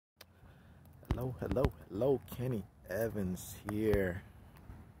Hello, KennyCEvans here.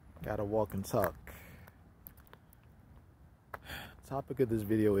 Gotta walk and talk. Topic of this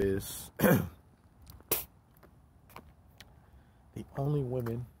video is the only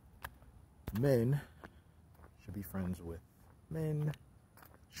women men should be friends with. Men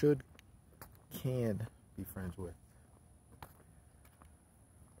can be friends with.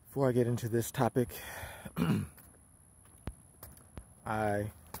 Before I get into this topic, I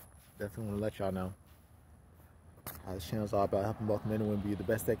definitely want to let y'all know how this channel is all about helping both men and women be the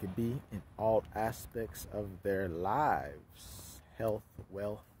best they can be in all aspects of their lives: health,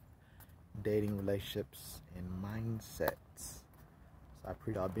 wealth, dating, relationships, and mindsets. So I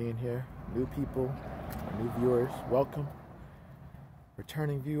appreciate y'all being here. New people, new viewers, welcome.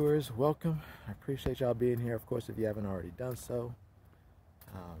 Returning viewers, welcome. I appreciate y'all being here. Of course, if you haven't already done so,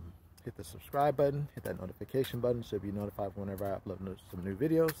 hit the subscribe button, hit that notification button so you'll be notified whenever I upload some new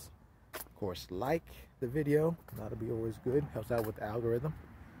videos. Of course, like the video, that'll be always good, helps out with the algorithm.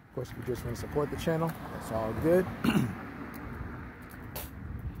 Of course, if you just want to support the channel, that's all good. And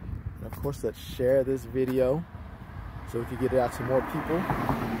of course, let's share this video so we can get it out to more people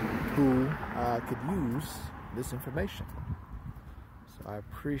who could use this information. So I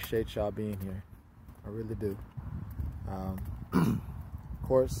appreciate y'all being here, I really do. Of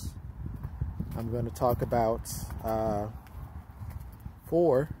course, I'm going to talk about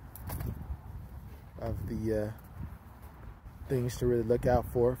 4 of the things to really look out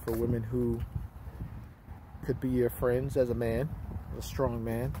for women who could be your friends as a man, a strong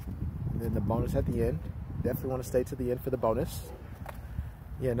man. And then the bonus at the end. Definitely want to stay to the end for the bonus,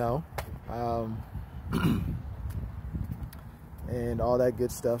 you know, and all that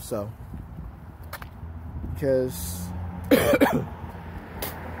good stuff. So, because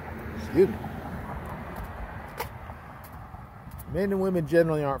excuse me, men and women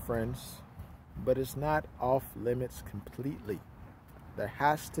generally aren't friends, but it's not off limits completely. There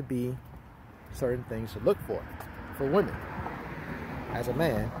has to be certain things to look for women as a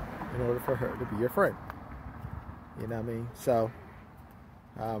man in order for her to be your friend. You know what I mean? So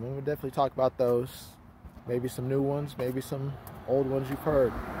I'm going to definitely talk about those. Maybe some new ones, maybe some old ones you've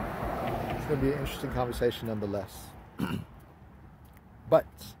heard. It's going to be an interesting conversation nonetheless. But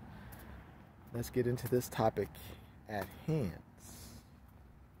let's get into this topic at hand.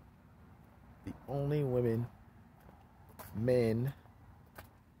 The only women men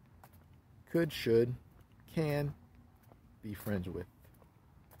could, should, can be friends with.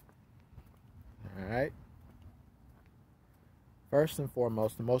 Alright? First and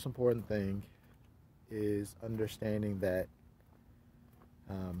foremost, the most important thing is understanding that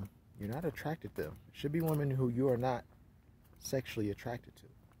you're not attracted to them. It should be women who you are not sexually attracted to.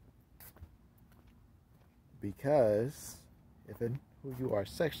 Because who you are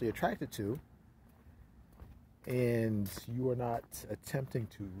sexually attracted to, and you are not attempting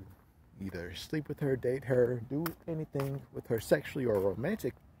to either sleep with her, date her, do anything with her sexually or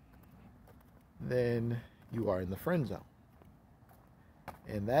romantic, then you are in the friend zone.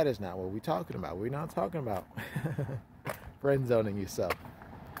 And that is not what we're talking about. We're not talking about friend zoning yourself.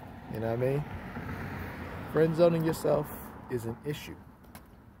 You know what I mean? Friend zoning yourself is an issue.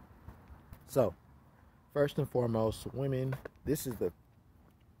 So, first and foremost, women, this is the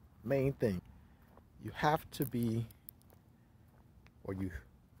main thing. You have to be, or you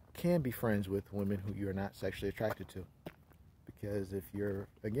can be friends with women who you're not sexually attracted to. Because if you're,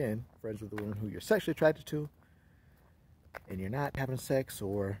 again, friends with a woman who you're sexually attracted to, and you're not having sex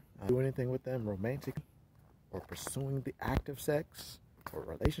or doing anything with them romantic, or pursuing the act of sex or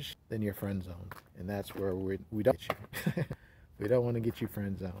relationship, then you're friend zoned. And that's where we don't get you. We don't want to get you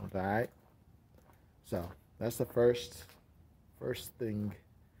friend zoned, alright? So, that's the first thing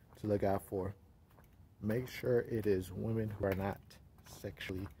to look out for. Make sure it is women who are not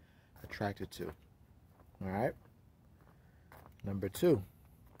sexually attracted to. Alright? Number 2,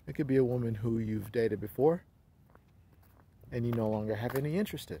 it could be a woman who you've dated before and you no longer have any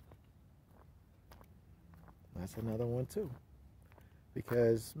interest in. That's another one too.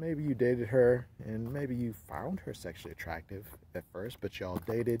 Because maybe you dated her and maybe you found her sexually attractive at first, but y'all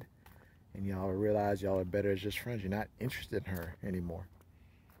dated and y'all realized y'all are better as just friends. You're not interested in her anymore,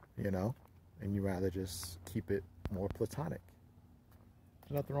 you know, and you rather just keep it more platonic.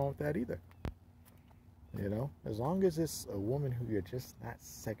 There's nothing wrong with that either. You know, as long as it's a woman who you're just not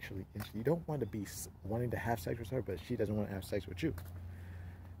sexually interested. You don't want to be wanting to have sex with her, but she doesn't want to have sex with you.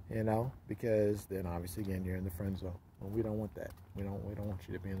 You know, because then obviously again you're in the friend zone. Well, we don't want that. We don't want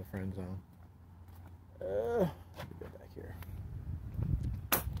you to be in the friend zone. Let me go back here.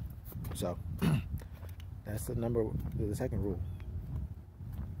 So that's the second rule.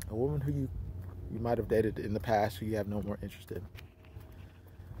 A woman who you you might have dated in the past who you have no more interest in.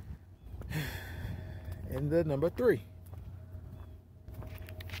 And the number 3.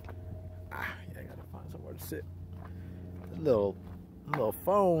 Yeah, I gotta find somewhere to sit. This little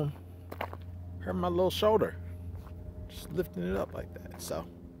phone hurt my little shoulder. Just lifting it up like that. So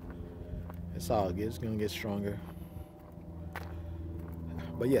it's all good. It's gonna get stronger.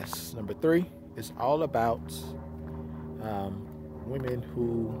 But yes, number 3 is all about women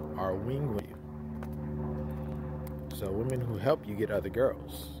who are wing with you. So women who help you get other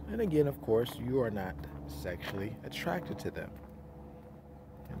girls. And again, of course, you are not sexually attracted to them.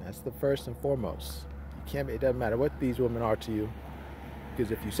 And that's the first and foremost. It doesn't matter what these women are to you.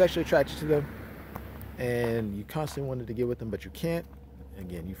 Because if you're sexually attracted to them and you constantly wanted to get with them but you can't,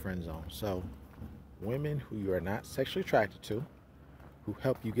 again, you friend zone. So women who you are not sexually attracted to, who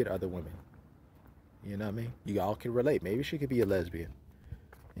help you get other women. You know what I mean? You all can relate. Maybe she could be a lesbian.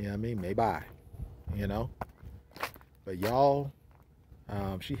 You know what I mean? Maybe bi. You know? But y'all,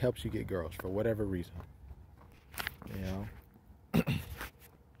 she helps you get girls for whatever reason. You know?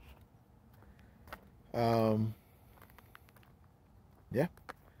 Yeah.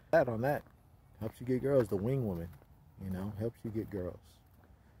 That on that. Helps you get girls. The wing woman. You know? Helps you get girls.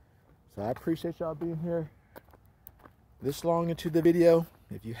 So I appreciate y'all being here this long into the video.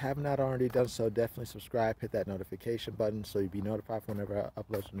 If you have not already done so, definitely subscribe, hit that notification button so you'll be notified whenever I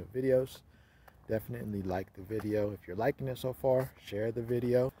upload some new videos. Definitely like the video. If you're liking it so far, share the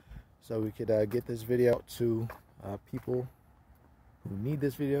video so we could get this video out to people who need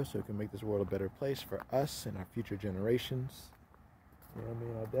this video so it can make this world a better place for us and our future generations. You know what I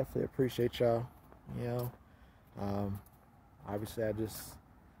mean? I definitely appreciate y'all. You know, obviously I just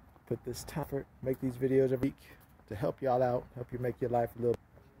put this time for make these videos every week to help y'all out, help you make your life a little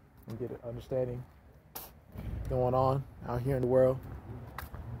and get an understanding going on out here in the world.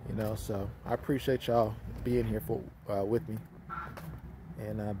 You know, so I appreciate y'all being here for with me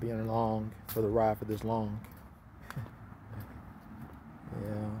and being along for the ride for this long.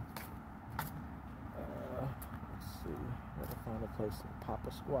 Yeah. Let's see. Gotta find a place to pop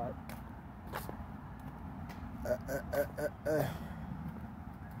a squat.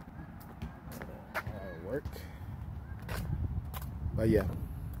 That'll work. But yeah.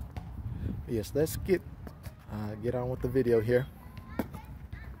 Yes, let's get on with the video here.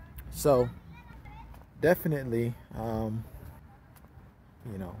 So definitely, you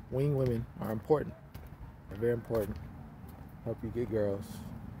know, wing women are important. They're very important. Help you get girls.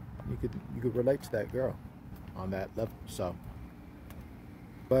 You could relate to that girl on that level. So,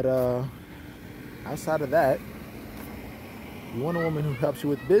 but outside of that, you want a woman who helps you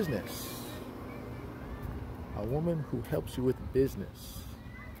with business. A woman who helps you with business.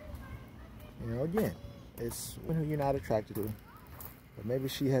 You know, again, it's a woman who you're not attracted to. But maybe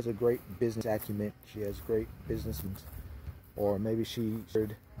she has a great business acumen. She has great business, or maybe she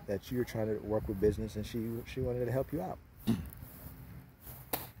heard that you're trying to work with business and she wanted to help you out. You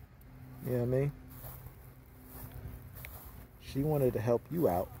know what I mean? She wanted to help you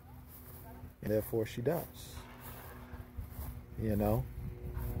out, and therefore she does. You know?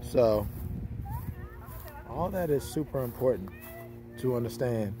 So all that is super important to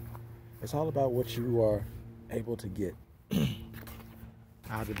understand. It's all about what you are able to get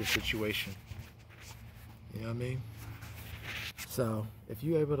out of the situation. You know what I mean? So if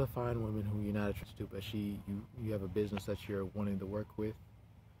you're able to find women who you're not attracted to, but you have a business that you're wanting to work with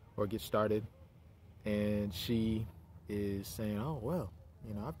or get started, and she is saying, oh, well,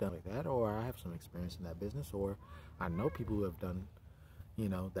 you know, I've done like that, or I have some experience in that business, or I know people who have done, you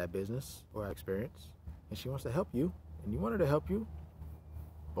know, that business or experience, and she wants to help you, and you want her to help you,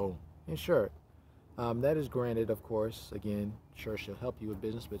 boom, and sure. That is granted, of course. Again, sure, she'll help you with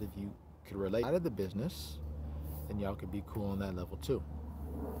business, but if you could relate out of the business, then y'all could be cool on that level too.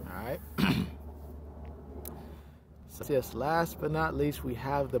 All right. So yes, last but not least, we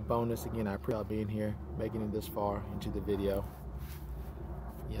have the bonus. Again, I appreciate y'all being here, making it this far into the video.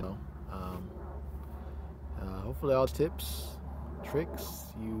 You know, hopefully all tips,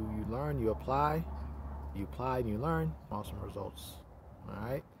 tricks, you learn, you apply and you learn, awesome results. All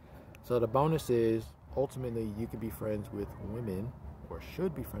right. So the bonus is ultimately you can be friends with women, or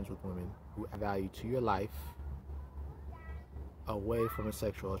should be friends with women who add value to your life away from a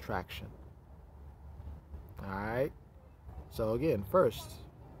sexual attraction. All right. So again, first,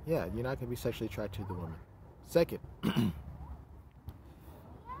 yeah, you're not going to be sexually attracted to the woman. Second,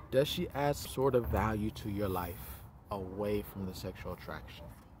 does she add sort of value to your life away from the sexual attraction?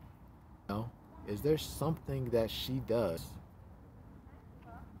 No? Is there something that she does,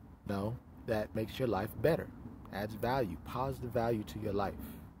 no, that makes your life better, adds value, positive value to your life?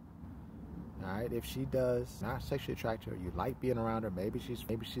 Alright, if she does not sexually attract you, or you like being around her, maybe she's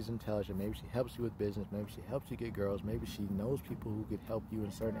intelligent, maybe she helps you with business, maybe she helps you get girls, maybe she knows people who could help you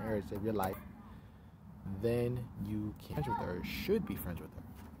in certain areas of your life, then you can be friends with her, or should be friends with her,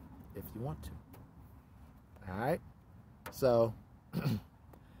 if you want to. Alright? So,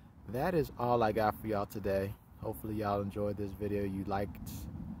 that is all I got for y'all today. Hopefully y'all enjoyed this video. You liked,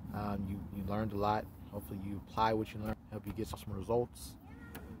 you learned a lot. Hopefully you apply what you learned, help you get some results.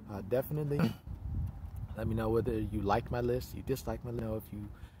 Definitely let me know whether you like my list, you dislike my list. Let me know if you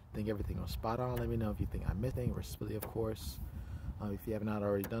think everything was spot on. Let me know if you think I missed anything, respectfully, of course. If you have not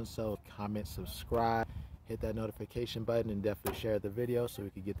already done so, comment, subscribe, hit that notification button, and definitely share the video so we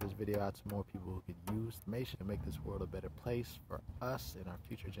can get this video out to more people who could use information to make this world a better place for us and our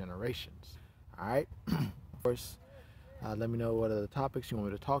future generations. Alright? Of course, let me know what other topics you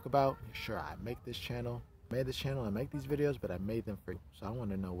want me to talk about. Sure, I made this channel, I make these videos, but I made them for you. So I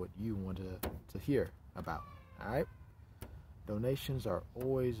want to know what you want to hear about. Alright? Donations are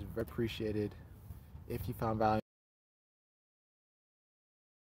always very appreciated. If you found value